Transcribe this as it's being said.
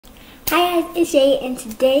Hi guys, it's Jay, and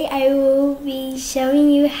today I will be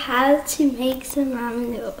showing you how to make some ramen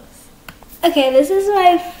noodles. Okay, this is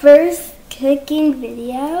my first cooking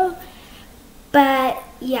video, but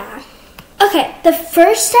yeah. Okay, the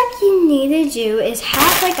first step you need to do is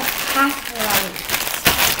have like a pack of ramen noodles.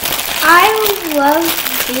 I love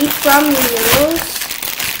beef ramen noodles.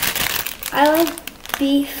 I like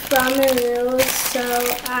beef ramen noodles, so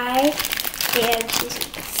I am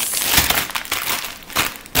choosing this.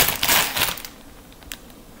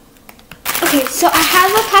 Okay, so I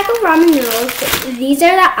have a pack of ramen noodles. These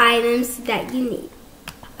are the items that you need.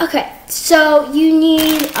 Okay, so you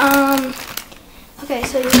need a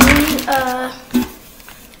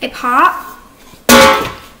pot.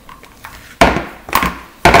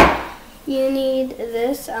 You need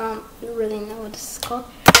this. I don't really know what this is called,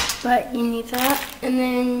 but you need that, and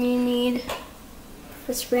then you need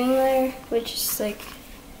the sprinkler, which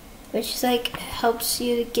helps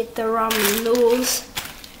you to get the ramen noodles.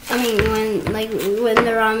 I mean, when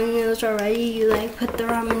the ramen noodles are ready, you put the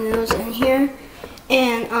ramen noodles in here,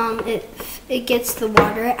 and it gets the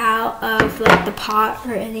water out of the pot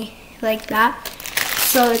or any like that,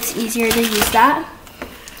 so it's easier to use that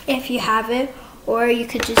if you have it. Or you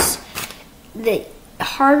could just, the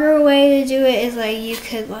harder way to do it is you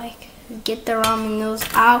could get the ramen noodles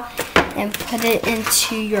out and put it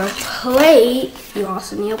into your plate. You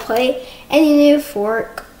also need a plate, and you need a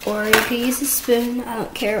fork. Or you could use a spoon, I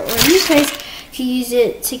don't care. Or you guys could use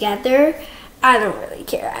it together. I don't really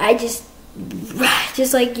care. I just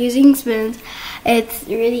like using spoons. It's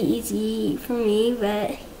really easy for me,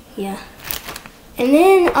 but yeah. And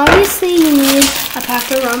then obviously you need a pack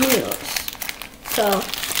of ramen noodles. So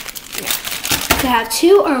yeah. You could have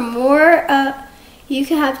two or more. You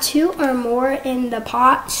can have two or more in the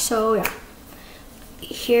pot. So yeah.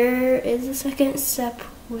 Here is the second step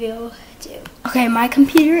we'll do. Okay, my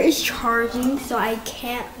computer is charging, so I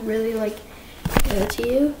can't really go to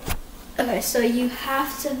you. Okay, so you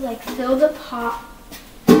have to fill the pot.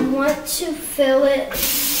 You want to fill it.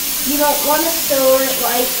 You don't want to fill it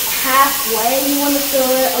halfway. You want to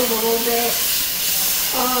fill it a little bit.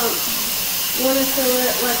 You want to fill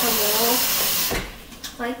it a little,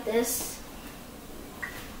 like this.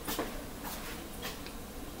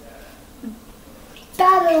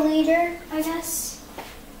 About a liter, I guess.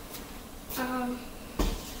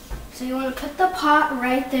 So you want to put the pot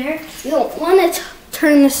right there. You don't want to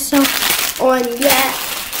turn the stove on yet,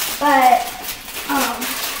 but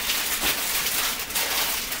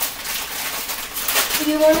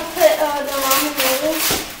you want to put the ramen noodles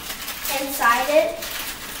inside it.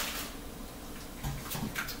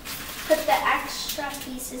 Put the extra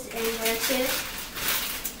pieces in there too.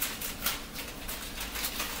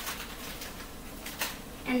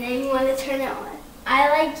 And then you want to turn it on. I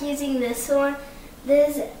like using this one,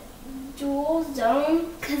 this dual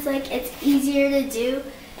zone, because it's easier to do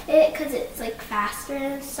it, because it's faster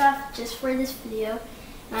and stuff, just for this video.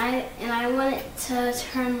 And I want it to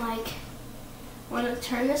turn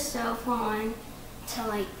turn the stove on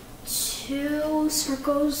to two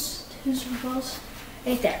circles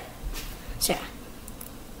right there. So yeah.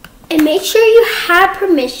 And make sure you have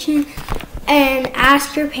permission and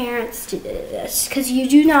ask your parents to do this, because you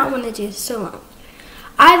do not want to do this alone.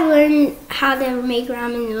 I've learned how to make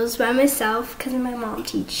ramen noodles by myself because my mom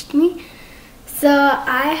taught me. So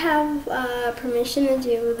I have permission to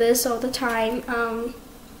do this all the time.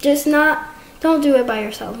 Don't do it by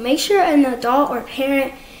yourself. Make sure an adult or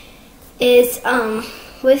parent is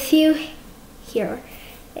with you here,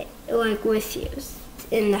 with you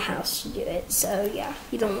in the house to do it. So yeah,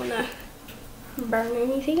 you don't want to burn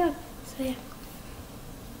anything up. So yeah.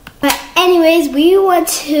 But anyways, we want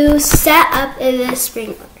to set up the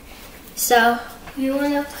sprinkler. So we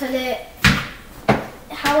want to put it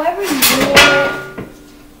however you want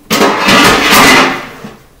it.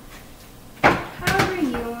 However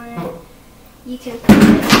you want it, you can put it.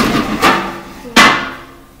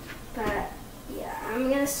 But yeah, I'm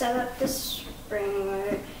going to set up the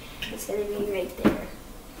sprinkler. It's going to be right there.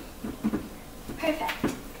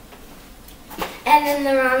 Perfect. And then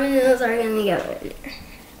the ramen noodles are going to go right there.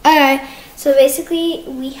 Alright, so basically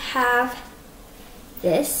we have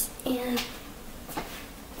this, and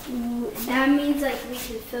that means we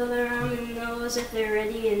can fill the ramen noodles if they're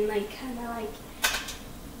ready, and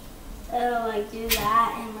do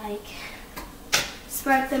that and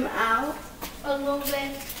spread them out a little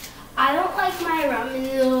bit. I don't like my ramen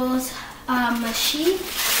noodles mushy,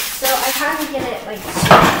 so I kind of get it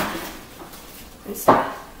soft and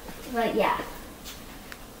stuff. But yeah.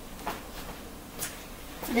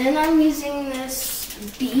 Then I'm using this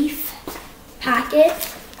beef packet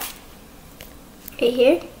right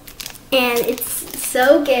here. and it's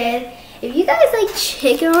so good. If you guys like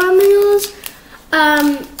chicken ramen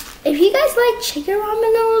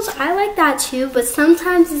noodles, I like that too, but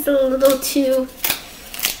sometimes it's a little too,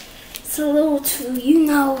 you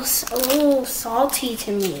know, a little salty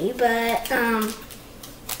to me. But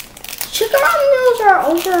chicken ramen noodles are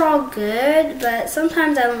overall good, but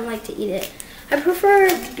sometimes I don't like to eat it. I prefer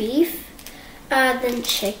beef than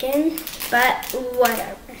chicken, but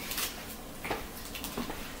whatever.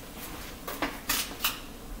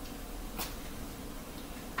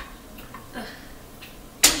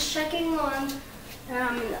 Just checking on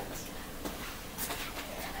ramen noodles.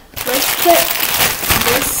 Let's put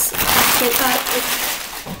this here.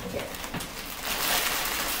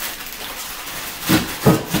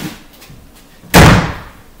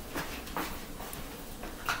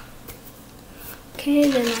 Okay,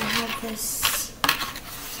 then I have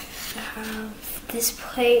this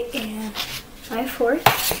plate and my fork.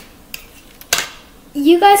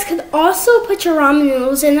 You guys could also put your ramen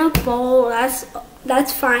noodles in a bowl.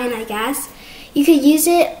 That's fine, I guess. You could use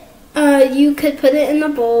it. You could put it in a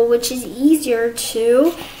bowl, which is easier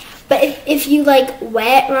too. But if you like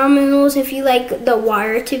wet ramen noodles, if you like the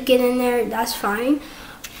water to get in there, that's fine.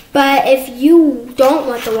 But if you don't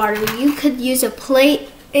want the water, you could use a plate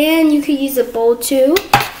and you could use a bowl too.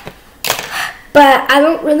 But I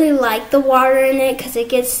don't really like the water in it because it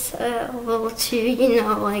gets a little too, you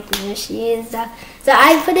know, like mushy and stuff. So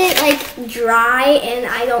I put it like dry, and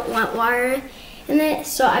I don't want water in it.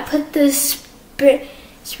 So I put the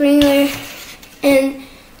sprinkler, and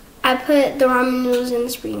I put the ramen noodles in the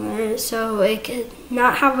sprinkler so it could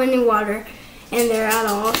not have any water in there at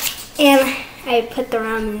all. And I put the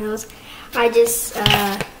ramen noodles. I just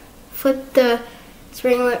flip the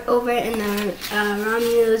sprinkler over, and the ramen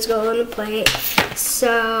noodles go on the plate.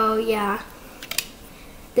 So yeah.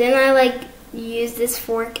 Then I like use this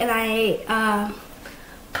fork, and I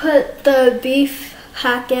put the beef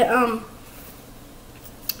packet.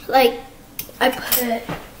 Like I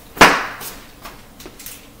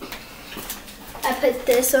put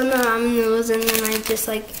this on the ramen noodles, and then I just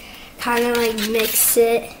like kind of like mix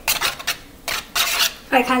it.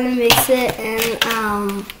 I kind of mix it, and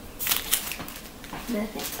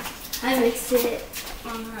I mix it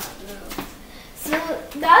on the ramen noodles. So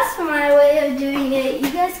that's my way of doing it.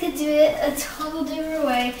 You guys could do it a total different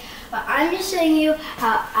way, but I'm just showing you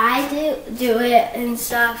how I do it and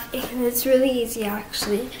stuff, and it's really easy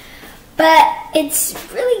actually. But it's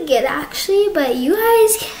really good actually, but you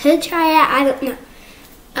guys could try it. I don't know.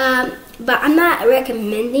 But I'm not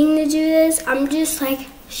recommending to do this. I'm just like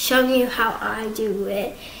showing you how I do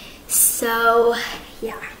it. So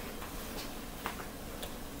yeah.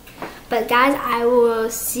 But guys, I will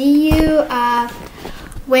see you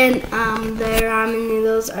when the ramen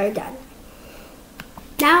noodles are done.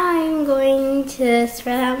 Now I'm going to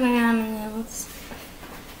spread out my ramen noodles.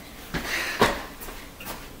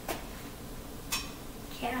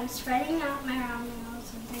 Okay, I'm spreading out my ramen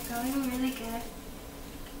noodles, and they're going really good.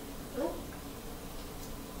 Ooh.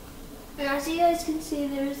 And as you guys can see,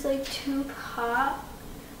 there's like two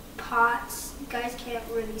pots. You guys can't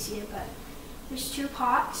really see it, but there's two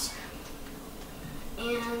pots.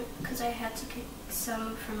 And because I had to cook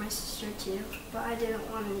some for my sister too, but I didn't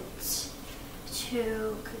want it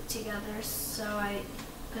to cook together, so I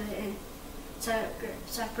put it in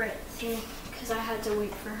separate thing because I had to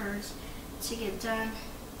wait for hers to get done,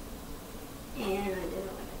 and I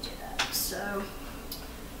didn't want to do that. So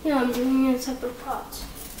yeah, I'm doing it in separate pots.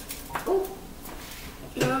 Oh,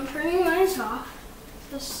 now I'm turning mine off.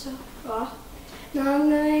 That's so off. Now I'm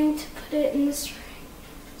going to put it in the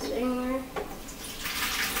strainer.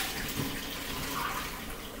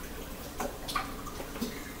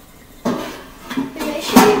 Make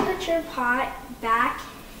sure you put your pot back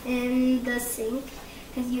in the sink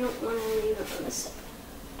because you don't want to leave it on the sink.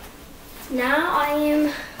 Now I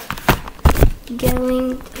am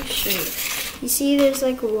going to show you. You see there's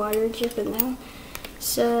like water dripping down.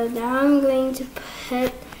 So now I'm going to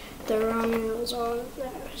put the ramen noodles on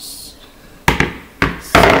there. So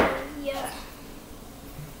yeah.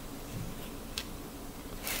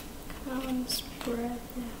 Come on, spread it out.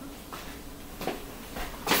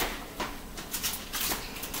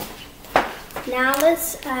 Now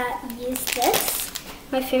let's use this,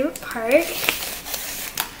 my favorite part.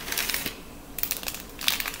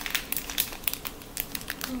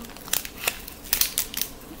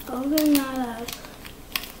 Open that up.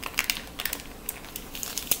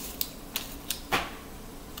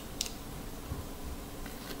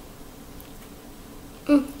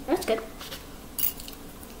 That's good.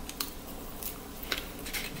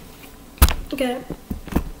 Okay.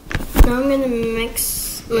 Now I'm gonna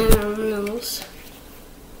mix my ramen noodles.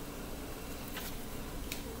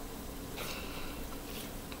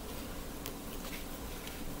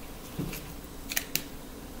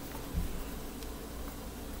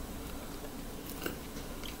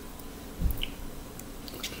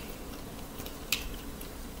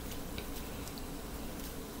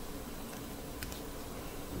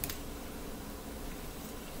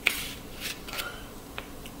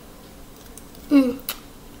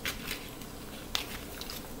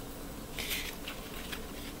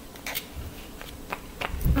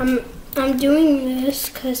 I'm doing this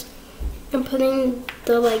because I'm putting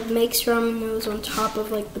the like mixed ramen noodles on top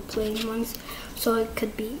of like the plain ones, so it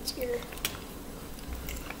could be easier.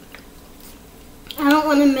 I don't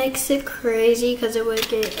want to mix it crazy because it would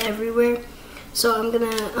get everywhere, so I'm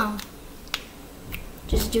gonna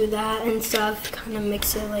just do that and stuff, kind of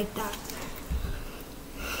mix it like that.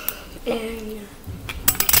 And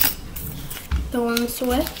throw them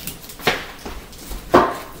away.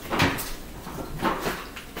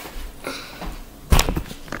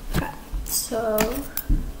 So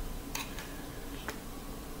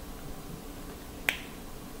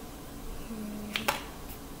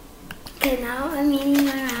okay, now I'm eating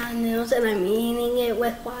my ramen noodles and I'm eating it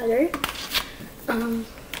with water. And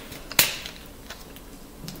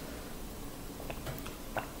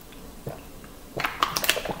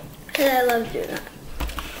I love doing that.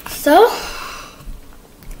 So,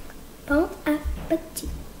 bon appetit.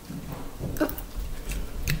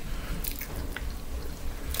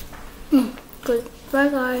 Good. Bye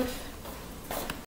guys.